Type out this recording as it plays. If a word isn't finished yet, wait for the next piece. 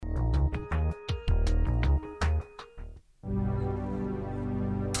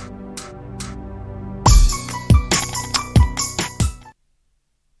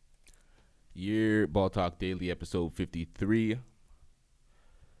Ball Talk Daily, episode 53.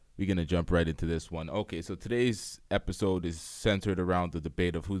 We're going to jump right into this one. Okay, so today's episode is centered around the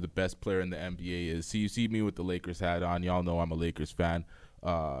debate of who the best player in the NBA is. So you see me with the Lakers hat on. Y'all know I'm a Lakers fan,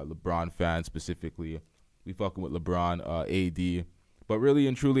 LeBron fan specifically. We fucking with LeBron, AD. But really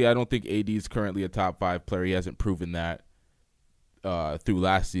and truly, I don't think AD is currently a top 5 player. He hasn't proven that through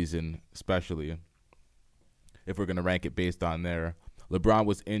last season, especially if we're going to rank it based on there. LeBron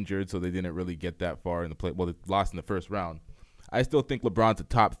was injured, so they didn't really get that far in the play. Well, they lost in the first round. I still think LeBron's a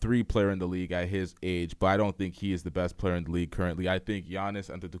top 3 player in the league at his age, but I don't think he is the best player in the league currently. I think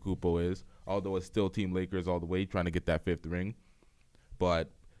Giannis Antetokounmpo is, although it's still Team Lakers all the way, trying to get that 5th ring. But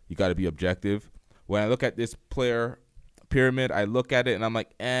you got to be objective. When I look at this player pyramid, I look at it and I'm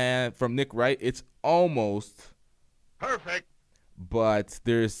like, from Nick Wright, it's almost perfect. But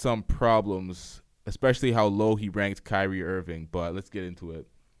there's some problems, especially how low he ranked Kyrie Irving. But let's get into it.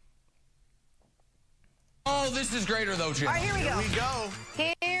 Oh, this is greater, though, Jim. All right, here we go.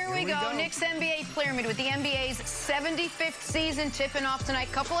 Here we go. Nick's NBA pyramid with the NBA's 75th season tipping off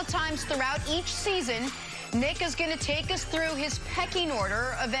tonight. Couple of times throughout each season, Nick is going to take us through his pecking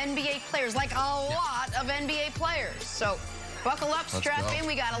order of NBA players, like a lot of NBA players. So buckle up, strap in.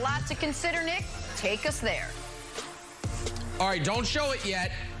 We got a lot to consider, Nick. Take us there. All right, don't show it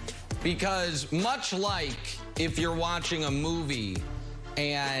yet, because much like if you're watching a movie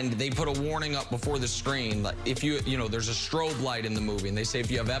and they put a warning up before the screen, like if there's a strobe light in the movie and they say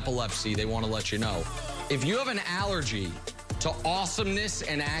if you have epilepsy, they want to let you know. If you have an allergy to awesomeness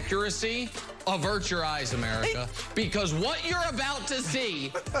and accuracy, avert your eyes, America, because what you're about to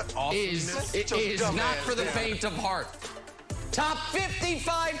see is not for the faint of heart. Top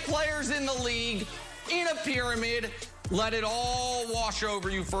 55 players in the league in a pyramid. Let it all wash over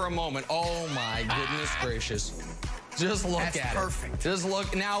you for a moment. Oh my goodness gracious. Just look at it. That's perfect. Just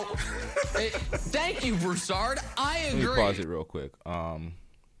look. Now, thank you, Broussard. I agree. Let me pause it real quick.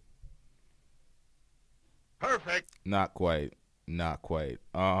 Perfect. Not quite.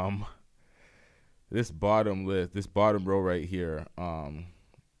 This bottom row right here,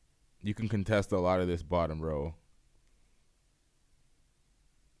 you can contest a lot of this bottom row.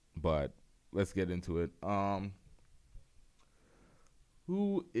 But let's get into it.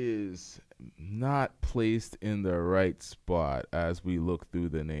 Who is not placed in the right spot as we look through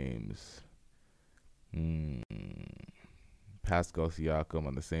the names? Pascal Siakam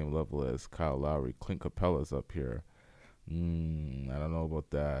on the same level as Kyle Lowry. Clint Capella's up here. I don't know about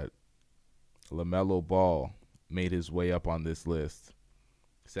that. LaMelo Ball made his way up on this list.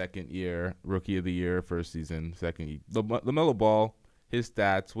 Second year, rookie of the year, first season, second year. LaMelo Ball, his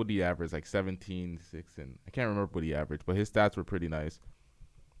stats, what did he average? Like 17, 6, and I can't remember what he averaged, but his stats were pretty nice.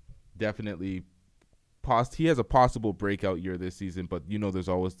 Definitely, he has a possible breakout year this season, but there's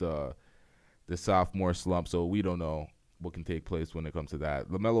always the sophomore slump, so we don't know what can take place when it comes to that.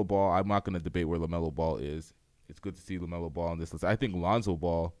 LaMelo Ball, I'm not going to debate where LaMelo Ball is. It's good to see LaMelo Ball on this list. I think Lonzo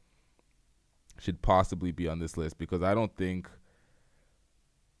Ball should possibly be on this list because I don't think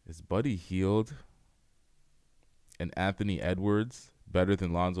is Buddy Hield and Anthony Edwards better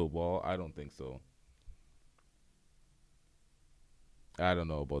than Lonzo Ball. I don't think so. I don't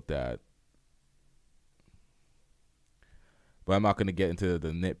know about that. But I'm not going to get into the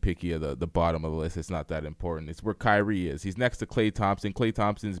nitpicky of the bottom of the list. It's not that important. It's where Kyrie is. He's next to Klay Thompson. Klay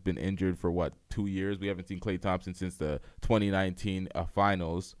Thompson's been injured for, 2 years? We haven't seen Klay Thompson since the 2019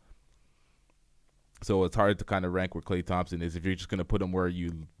 finals. So it's hard to kind of rank where Klay Thompson is. If you're just going to put him where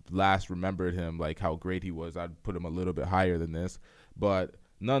you last remembered him, like how great he was, I'd put him a little bit higher than this. But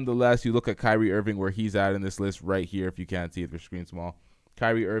nonetheless, you look at Kyrie Irving, where he's at in this list right here, if you can't see it, if your screen's small.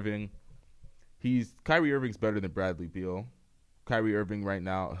 Kyrie Irving's better than Bradley Beal. Kyrie Irving right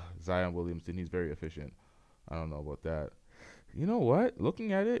now, Zion Williamson, he's very efficient. I don't know about that. You know what?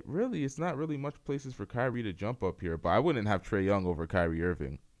 Looking at it, really, it's not really much places for Kyrie to jump up here. But I wouldn't have Trae Young over Kyrie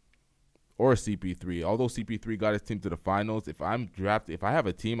Irving or CP3. Although CP3 got his team to the finals, if I have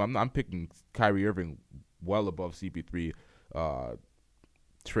a team, I'm picking Kyrie Irving well above CP3.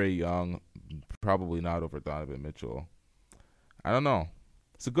 Trae Young, probably not over Donovan Mitchell. I don't know.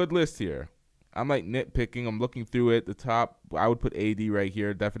 It's a good list here. I'm like nitpicking. I'm looking through it. The top, I would put AD right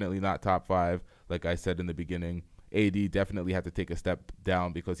here. Definitely not top 5, like I said in the beginning. AD definitely had to take a step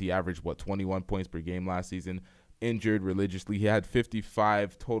down because he averaged, 21 points per game last season. Injured religiously. He had 53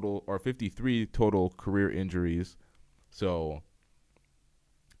 total career injuries. So,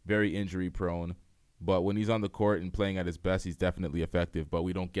 very injury prone. But when he's on the court and playing at his best, he's definitely effective. But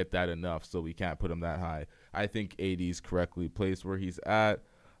we don't get that enough, so we can't put him that high. I think AD's correctly placed where he's at.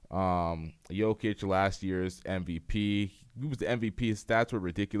 Jokic, last year's MVP. He was the MVP. His stats were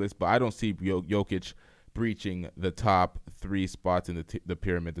ridiculous, but I don't see Jokic breaching the top 3 spots in the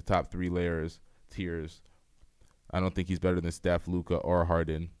pyramid, the top 3 tiers. I don't think he's better than Steph, Luka, or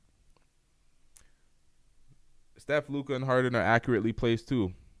Harden. Steph, Luka, and Harden are accurately placed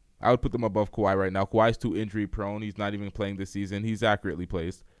too. I would put them above Kawhi right now. Kawhi's too injury prone. He's not even playing this season. He's accurately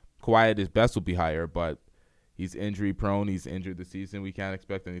placed. Kawhi at his best will be higher, but he's injury prone. He's injured this season. We can't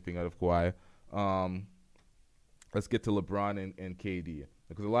expect anything out of Kawhi. Let's get to LeBron and KD,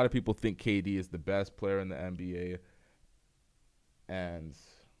 because a lot of people think KD is the best player in the NBA. And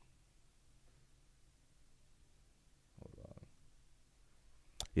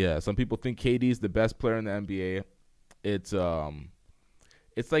yeah, some people think KD is the best player in the NBA.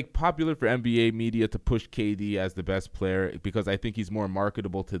 It's like popular for NBA media to push KD as the best player because I think he's more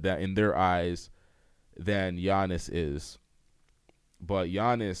marketable to that in their eyes than Giannis is. But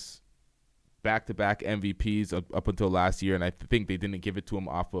Giannis, back-to-back MVPs up until last year, and I think they didn't give it to him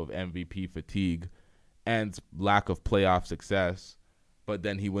off of MVP fatigue and lack of playoff success, but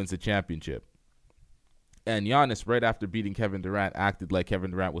then he wins the championship. And Giannis, right after beating Kevin Durant, acted like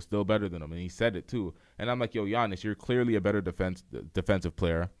Kevin Durant was still better than him, and he said it too. And I'm like, yo, Giannis, you're clearly a better defensive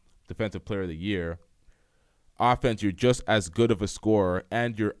player of the year. Offense, you're just as good of a scorer,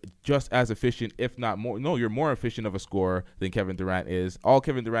 and you're just as efficient, if not more. No, you're more efficient of a scorer than Kevin Durant is. All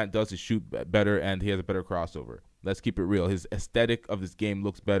Kevin Durant does is shoot better, and he has a better crossover. Let's keep it real. His aesthetic of his game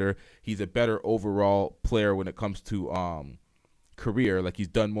looks better. He's a better overall player when it comes to career, like he's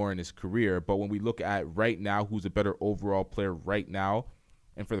done more in his career. But when we look at right now, who's a better overall player right now,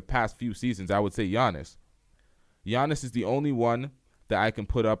 and for the past few seasons, I would say Giannis. Giannis is the only one that I can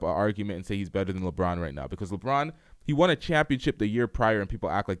put up an argument and say he's better than LeBron right now, because LeBron, he won a championship the year prior, and people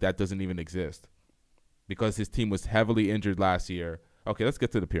act like that doesn't even exist because his team was heavily injured last year. Okay, let's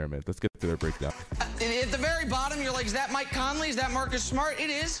get to the pyramid. Let's get to their breakdown. At the very bottom, you're like, is that Mike Conley? Is that Marcus Smart?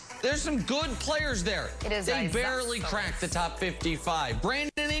 It is. There's some good players there. It is. They barely cracked the top 55.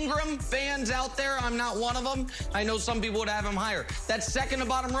 Brandon Ingram, fans out there, I'm not one of them. I know some people would have him higher. That second to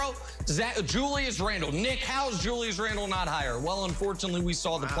bottom row, Julius Randle. Nick, how's Julius Randle not higher? Well, unfortunately, we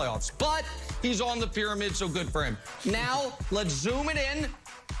saw the playoffs. But he's on the pyramid, so good for him. Now, let's zoom it in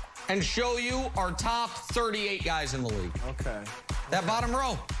and show you our top 38 guys in the league. Okay. That bottom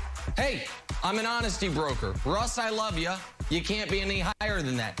row. Hey, I'm an honesty broker. Russ, I love you. You can't be any higher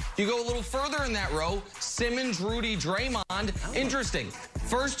than that. You go a little further in that row, Simmons, Rudy, Draymond. Interesting.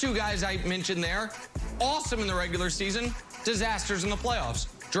 First 2 guys I mentioned there, awesome in the regular season, disasters in the playoffs.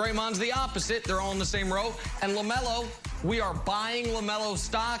 Draymond's the opposite. They're all in the same row. And LaMelo, we are buying LaMelo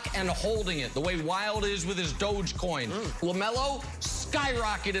stock and holding it the way Wild is with his Dogecoin. LaMelo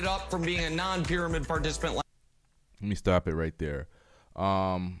skyrocketed up from being a non-pyramid participant. Let me stop it right there.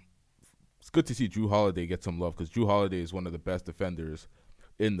 It's good to see Jrue Holiday get some love, because Jrue Holiday is one of the best defenders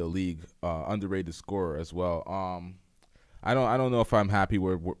in the league, underrated scorer as well. I don't know if I'm happy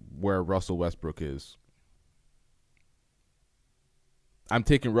where Russell Westbrook is. I'm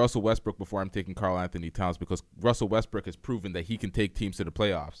taking Russell Westbrook before I'm taking Karl Anthony Towns, because Russell Westbrook has proven that he can take teams to the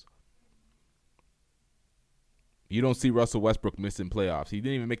playoffs. You don't see Russell Westbrook missing playoffs. He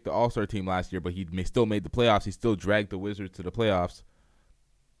didn't even make the All-Star team last year, but he still made the playoffs. He still dragged the Wizards to the playoffs.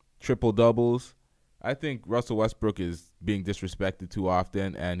 Triple-doubles. I think Russell Westbrook is being disrespected too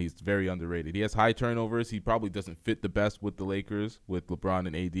often, and he's very underrated. He has high turnovers. He probably doesn't fit the best with the Lakers, with LeBron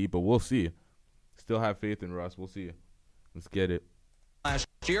and AD, but we'll see. Still have faith in Russ. We'll see. Let's get it. Last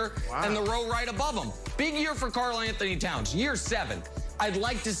year, and the row right above him. Big year for Karl Anthony Towns, year 7. I'd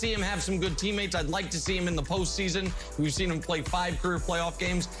like to see him have some good teammates. I'd like to see him in the postseason. We've seen him play 5 career playoff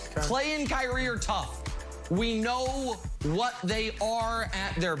games. Klay and Kyrie are tough. We know what they are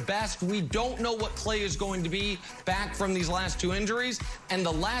at their best. We don't know what Klay is going to be back from these last 2 injuries. And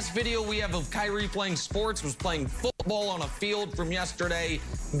the last video we have of Kyrie playing sports was playing football on a field from yesterday.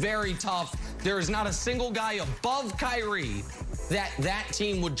 Very tough. There is not a single guy above Kyrie that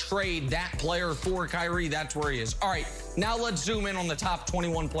team would trade that player for Kyrie. That's where he is. All right, now let's zoom in on the top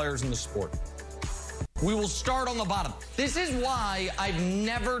 21 players in the sport. We will start on the bottom. This is why I've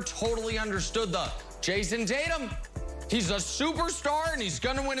never totally understood the Jason Tatum. He's a superstar and he's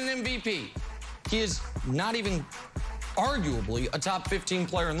going to win an MVP. He is not even arguably a top 15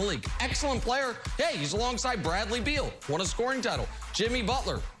 player in the league. Excellent player. Hey, he's alongside Bradley Beal. Won a scoring title. Jimmy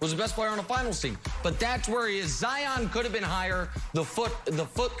Butler was the best player on the finals team. But that's where he is. Zion could have been higher. The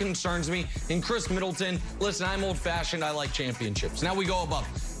foot concerns me. And Chris Middleton, listen, I'm old-fashioned. I like championships. Now we go above.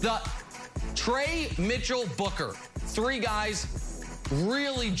 The Trey Mitchell Booker. 3 guys.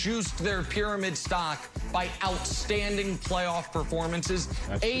 really juiced their pyramid stock by outstanding playoff performances.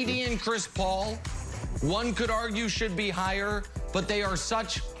 That's AD true. and Chris Paul, one could argue should be higher, but they are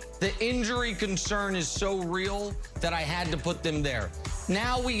such, the injury concern is so real that I had to put them there.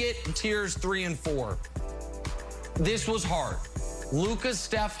 Now we get tiers 3 and 4. This was hard. Luka,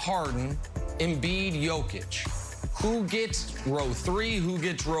 Steph, Harden, Embiid, Jokic. Who gets row 3? Who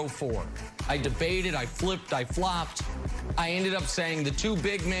gets row 4? I debated, I flipped, I flopped. I ended up saying the 2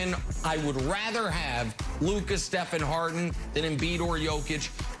 big men, I would rather have Luka, Steph, and Harden than Embiid or Jokic.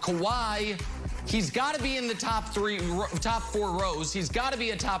 Kawhi, he's got to be in the top 4 rows. He's got to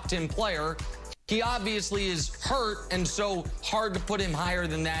be a top 10 player. He obviously is hurt, and so hard to put him higher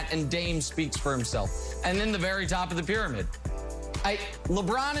than that, and Dame speaks for himself. And then the very top of the pyramid.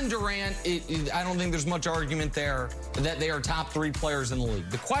 LeBron and Durant, I don't think there's much argument there that they are top 3 players in the league.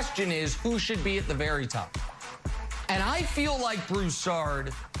 The question is, who should be at the very top? And I feel like,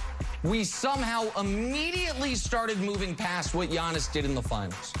 Broussard, we somehow immediately started moving past what Giannis did in the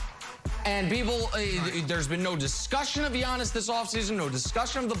finals. And people, there's been no discussion of Giannis this offseason, no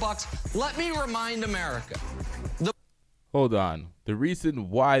discussion of the Bucks. Let me remind America. Hold on. The reason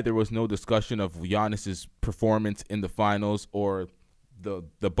why there was no discussion of Giannis's performance in the finals or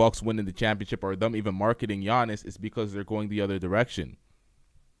the Bucks winning the championship or them even marketing Giannis is because they're going the other direction.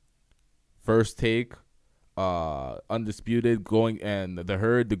 First Take, Undisputed, going in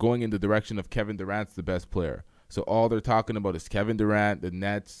the direction of Kevin Durant's the best player. So all they're talking about is Kevin Durant, the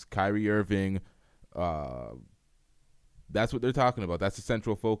Nets, Kyrie Irving. That's what they're talking about. That's the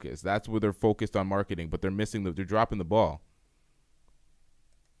central focus. That's where they're focused on marketing, but they're dropping the ball.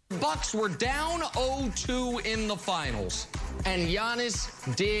 Bucks were down 0-2 in the finals, and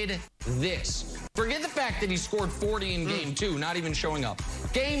Giannis did this. Forget the fact that he scored 40 in Game 2, not even showing up.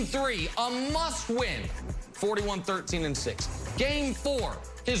 Game 3, a must-win, 41-13-6. Game 4,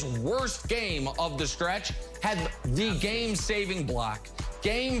 his worst game of the stretch, had the game-saving block.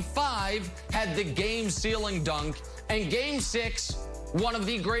 Game 5 had the game-sealing dunk. And Game 6, one of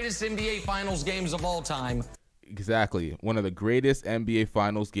the greatest NBA Finals games of all time. Exactly. One of the greatest NBA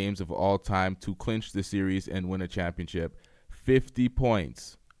Finals games of all time to clinch the series and win a championship. 50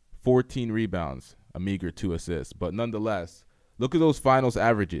 points, 14 rebounds, a meager 2 assists. But nonetheless, look at those finals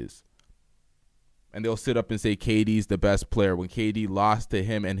averages. And they'll sit up and say KD's the best player when KD lost to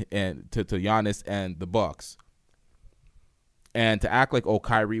him and to Giannis and the Bucks. And to act like, oh,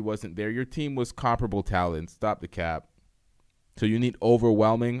 Kyrie wasn't there. Your team was comparable talent. Stop the cap. So you need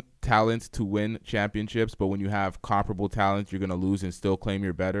overwhelming talent to win championships. But when you have comparable talent, you're going to lose and still claim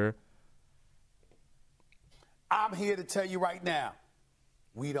you're better. I'm here to tell you right now,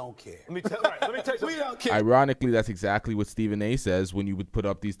 we don't care. Let me tell you something. We don't care. Ironically, that's exactly what Stephen A. says when you would put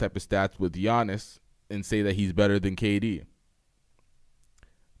up these type of stats with Giannis and say that he's better than KD.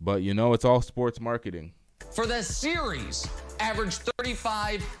 But, you know, it's all sports marketing. For the series, averaged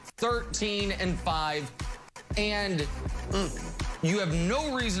 35, 13, and 5. And you have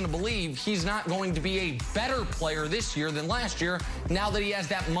no reason to believe he's not going to be a better player this year than last year now that he has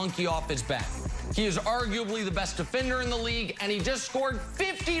that monkey off his back. He is arguably the best defender in the league, and he just scored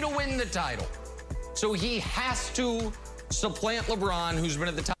 50 to win the title. So he has to supplant LeBron, who's been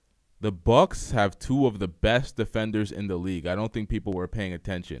at the top. The Bucks have 2 of the best defenders in the league. I don't think people were paying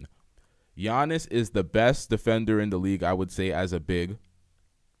attention. Giannis is the best defender in the league, I would say, as a big.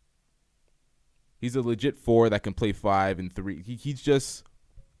 He's a legit 4 that can play 5 and 3.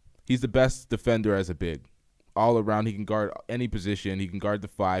 He's the best defender as a big. All around, he can guard any position. He can guard the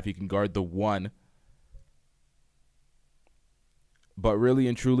 5. He can guard the 1. But really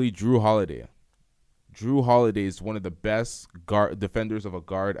and truly, Drew Holiday. Drew Holiday is one of the best defenders of a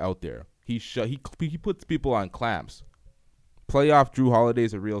guard out there. He puts people on clamps. Playoff Drew Holiday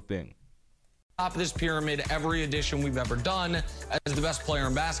is a real thing. Top of this pyramid, every edition we've ever done as the best player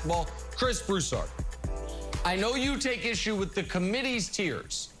in basketball, Chris Broussard. I know you take issue with the committee's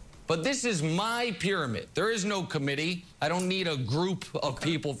tiers, but this is my pyramid. There is no committee. I don't need a group of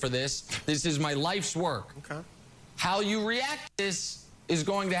people for this. This is my life's work. Okay. How you react to this is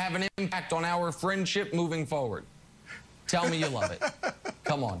going to have an impact on our friendship moving forward. Tell me you love it.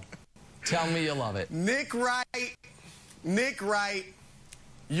 Come on. Tell me you love it. Nick Wright,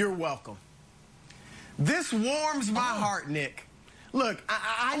 you're welcome. This warms my heart, Nick. Look,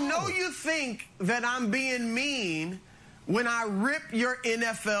 I know you think that I'm being mean when I rip your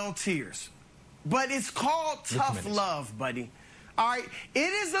NFL tiers, but it's called tough love, buddy. All right? It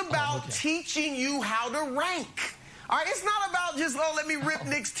is about teaching you how to rank. All right? It's not about just, oh, let me rip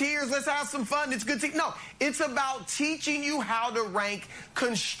Nick's tiers, let's have some fun, it's good. No, it's about teaching you how to rank,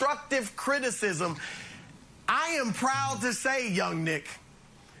 constructive criticism. I am proud to say, young Nick,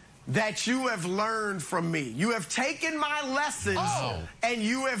 that you have learned from me. You have taken my lessons and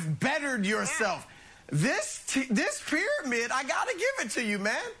you have bettered yourself. This pyramid, I got to give it to you,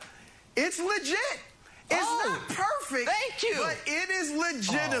 man. It's legit. It's not perfect. Thank you. But it is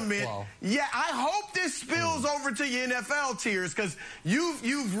legitimate. Yeah, I hope this spills over to your NFL tiers because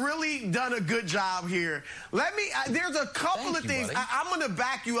you've really done a good job here. There's a couple of things. I'm going to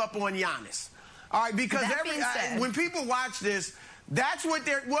back you up on Giannis. All right, because when people watch this, that's what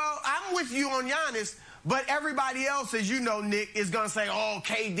I'm with you on Giannis, but everybody else, as you know, Nick, is going to say, oh,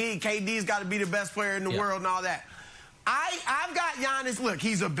 KD's got to be the best player in the world and all that. I've got Giannis. Look,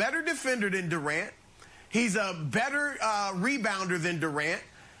 he's a better defender than Durant. He's a better rebounder than Durant.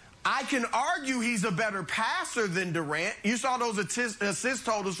 I can argue he's a better passer than Durant. You saw those assist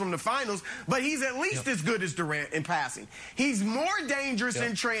totals from the finals, but he's at least as good as Durant in passing. He's more dangerous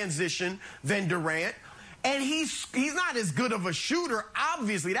in transition than Durant, and he's not as good of a shooter,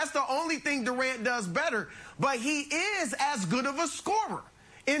 obviously. That's the only thing Durant does better, but he is as good of a scorer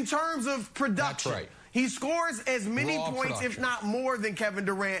in terms of production. That's right. He scores as many points, if not more, than Kevin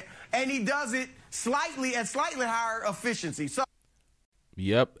Durant, and he does it at slightly higher efficiency. So.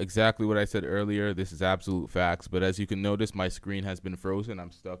 Yep, exactly what I said earlier. This is absolute facts. But as you can notice, my screen has been frozen.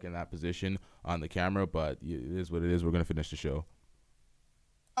 I'm stuck in that position on the camera, but it is what it is. We're going to finish the show.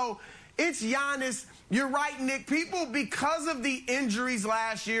 Oh, it's Giannis. You're right, Nick. People, because of the injuries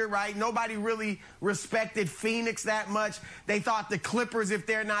last year, right, nobody really respected Phoenix that much. They thought the Clippers, if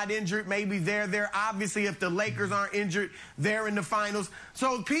they're not injured, maybe they're there. Obviously, if the Lakers aren't injured, they're in the finals.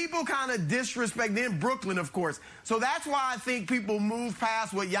 So people kind of disrespect them. Brooklyn, of course. So that's why I think people move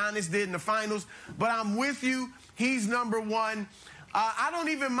past what Giannis did in the finals. But I'm with you. He's number one. I don't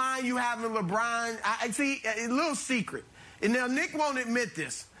even mind you having LeBron. I see a little secret. And now Nick won't admit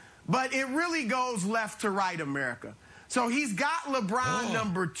this, but it really goes left to right, America. So he's got LeBron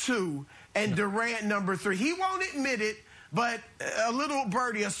number 2 and Durant number 3. He won't admit it, but a little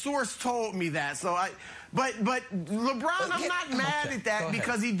birdie, a source told me that. So but LeBron, I'm not mad at that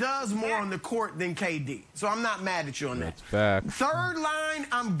because he does more on the court than KD. So I'm not mad at you on that. Fact. Third line,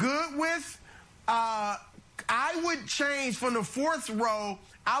 I'm good with. I would change from the fourth row.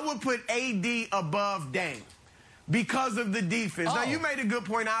 I would put AD above Dame. Because of the defense. Now, you made a good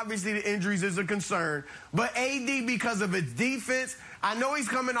point. Obviously, the injuries is a concern. But AD, because of its defense, I know he's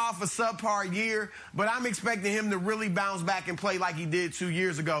coming off a subpar year, but I'm expecting him to really bounce back and play like he did 2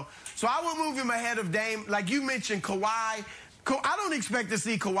 years ago. So I would move him ahead of Dame. Like you mentioned, Kawhi. I don't expect to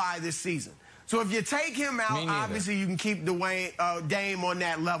see Kawhi this season. So if you take him out, obviously you can keep Dame on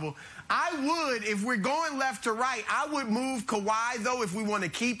that level. I would, if we're going left to right, I would move Kawhi, though, if we want to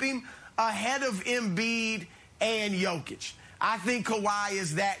keep him, ahead of Embiid and Jokic. I think Kawhi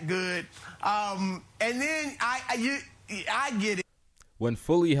is that good. And then I get it. When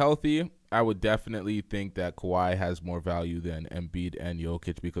fully healthy, I would definitely think that Kawhi has more value than Embiid and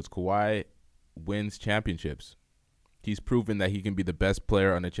Jokic because Kawhi wins championships. He's proven that he can be the best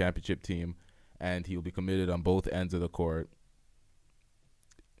player on a championship team, and he'll be committed on both ends of the court.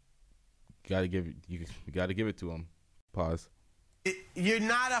 You gotta give it to him. Pause. You're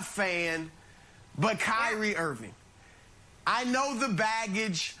not a fan. But Kyrie Irving, I know the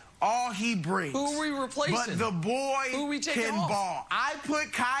baggage, all he brings. Who are we replacing? But the boy can ball.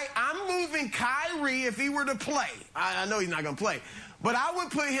 I'm moving Kyrie if he were to play. I know he's not going to play. But I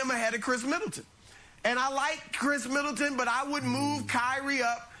would put him ahead of Chris Middleton. And I like Chris Middleton, but I would move Kyrie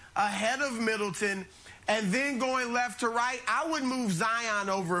up ahead of Middleton. And then going left to right, I would move Zion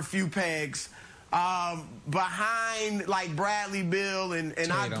over a few pegs. Behind like Bradley Beal and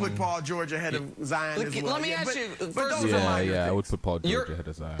I'd put Paul George ahead of Zion as well. Let me ask you first. I would put Paul George ahead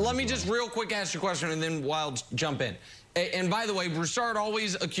of Zion. Let me just real quick ask you a question and then Wild jump in. And by the way, Broussard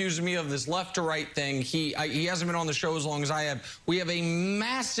always accuses me of this left to right thing. He hasn't been on the show as long as I have. We have a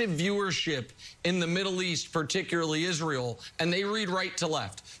massive viewership in the Middle East, particularly Israel, and they read right to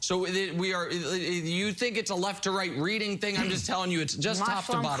left. So you think it's a left to right reading thing? I'm just telling you, it's just top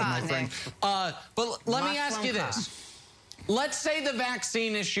to bottom, my friend. But let me ask you this. Let's say the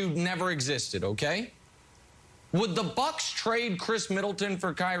vaccine issue never existed, okay? Would the Bucks trade Chris Middleton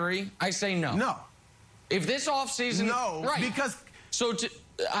for Kyrie? I say no. No. If this offseason, no, right? Because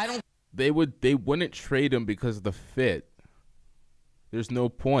I don't. They wouldn't trade him because of the fit. There's no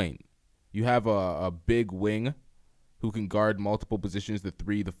point. You have a big wing who can guard multiple positions, the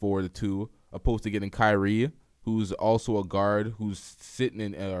 3, the 4, the 2, opposed to getting Kyrie, who's also a guard, who's sitting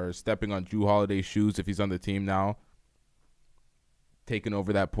in or stepping on Jrue Holiday's shoes if he's on the team now, taking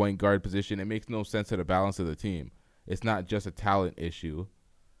over that point guard position. It makes no sense to the balance of the team. It's not just a talent issue.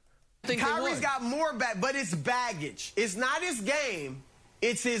 I think Kyrie Kyrie's got more but it's baggage. It's not his game.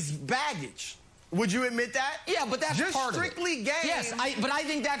 It's his baggage. Would you admit that? Yeah, but that's just part strictly of it. game. Yes, but I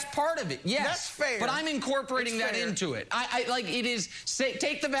think that's part of it. Yes, that's fair. But I'm incorporating that into it. I like it is.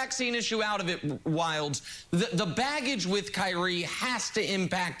 Take the vaccine issue out of it, Wilds. The baggage with Kyrie has to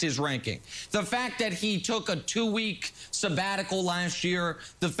impact his ranking. The fact that he took a 2-week sabbatical last year,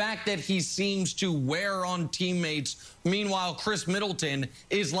 the fact that he seems to wear on teammates. Meanwhile, Chris Middleton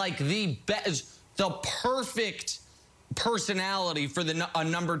is like the perfect personality for a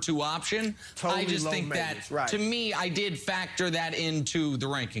number 2 option. Totally I just think that, right. to me, I did factor that into the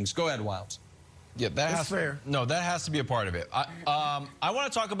rankings. Go ahead, Wilds. Yeah, that's fair. No, that has to be a part of it. I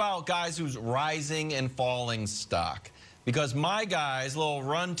want to talk about guys who's rising and falling stock, because my guys, little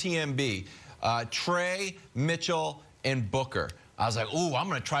run TMB, Trey, Mitchell, and Booker. I was like, ooh, I'm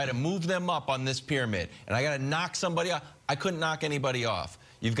going to try to move them up on this pyramid, and I got to knock somebody off. I couldn't knock anybody off.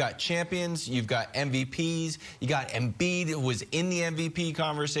 You've got champions, you've got MVPs, you got Embiid, who was in the MVP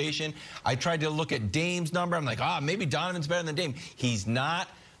conversation. I tried to look at Dame's number. I'm like, maybe Donovan's better than Dame. He's not.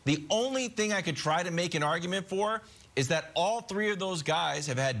 The only thing I could try to make an argument for is that all 3 of those guys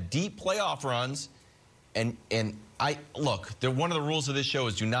have had deep playoff runs. And look, one of the rules of this show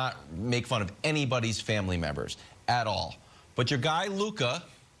is do not make fun of anybody's family members at all. But your guy, Luka,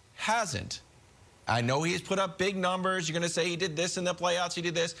 hasn't. I know he's put up big numbers. You're going to say he did this in the playoffs, he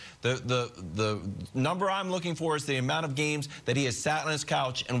did this. The number I'm looking for is the amount of games that he has sat on his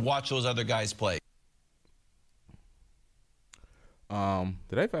couch and watched those other guys play.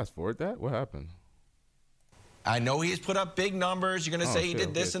 Did I fast forward that? What happened? I know he's put up big numbers. You're going to say he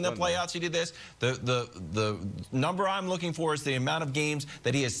did this in the playoffs, he did this. The number I'm looking for is the amount of games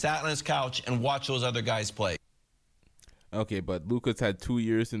that he has sat on his couch and watched those other guys play. Okay, but Luka's had 2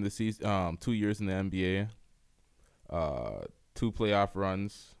 years in the season, 2 years in the NBA, 2 playoff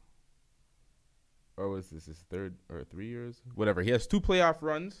runs, or was this his 3rd or 3 years? Whatever. He has 2 playoff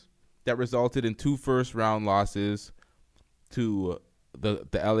runs that resulted in 2 first-round losses to the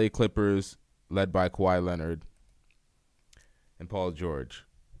LA Clippers, led by Kawhi Leonard and Paul George.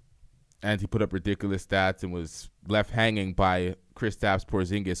 And he put up ridiculous stats and was left hanging by Kristaps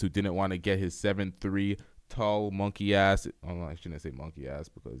Porzingis, who didn't want to get his 7'3" tall monkey ass. Oh, no, I shouldn't say monkey ass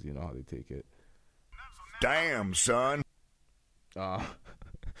because you know how they take it. Damn, son.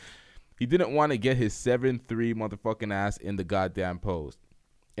 He didn't want to get his 7'3" motherfucking ass in the goddamn post,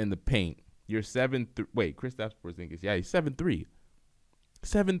 in the paint. You're 7'3". Wait, Kristaps Porzingis. Yeah, he's 7'3".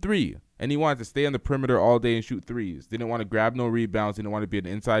 7'3". And he wanted to stay on the perimeter all day and shoot threes. Didn't want to grab no rebounds. Didn't want to be an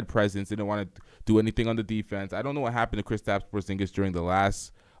inside presence. Didn't want to do anything on the defense. I don't know what happened to Kristaps Porzingis during the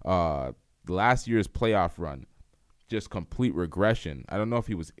last year's playoff run. Just complete regression. I don't know if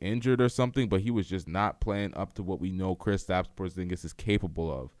he was injured or something, but he was just not playing up to what we know Kristaps Porzingis is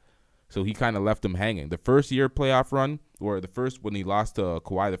capable of. So he kind of left him hanging. The first year playoff run, or the first when he lost to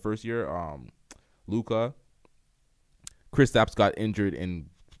Kawhi the first year, Luka, Kristaps got injured in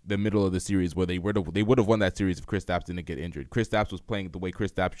the middle of the series where they would have won that series if Kristaps didn't get injured. Kristaps was playing the way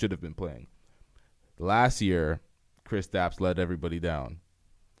Kristaps should have been playing. Last year, Kristaps let everybody down.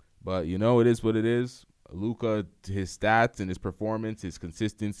 But, you know, it is what it is. Luka, his stats and his performance, his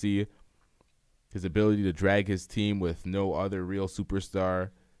consistency, his ability to drag his team with no other real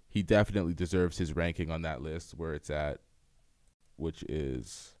superstar, he definitely deserves his ranking on that list where it's at, which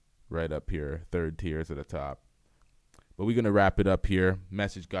is right up here, 3rd tiers at the top. But we're going to wrap it up here.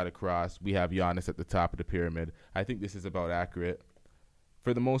 Message got across. We have Giannis at the top of the pyramid. I think this is about accurate.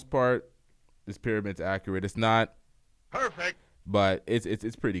 For the most part, this pyramid's accurate. It's not perfect, but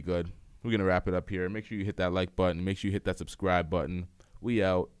it's pretty good. We're going to wrap it up here. Make sure you hit that like button. Make sure you hit that subscribe button. We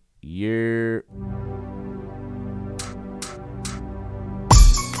out. Yeah.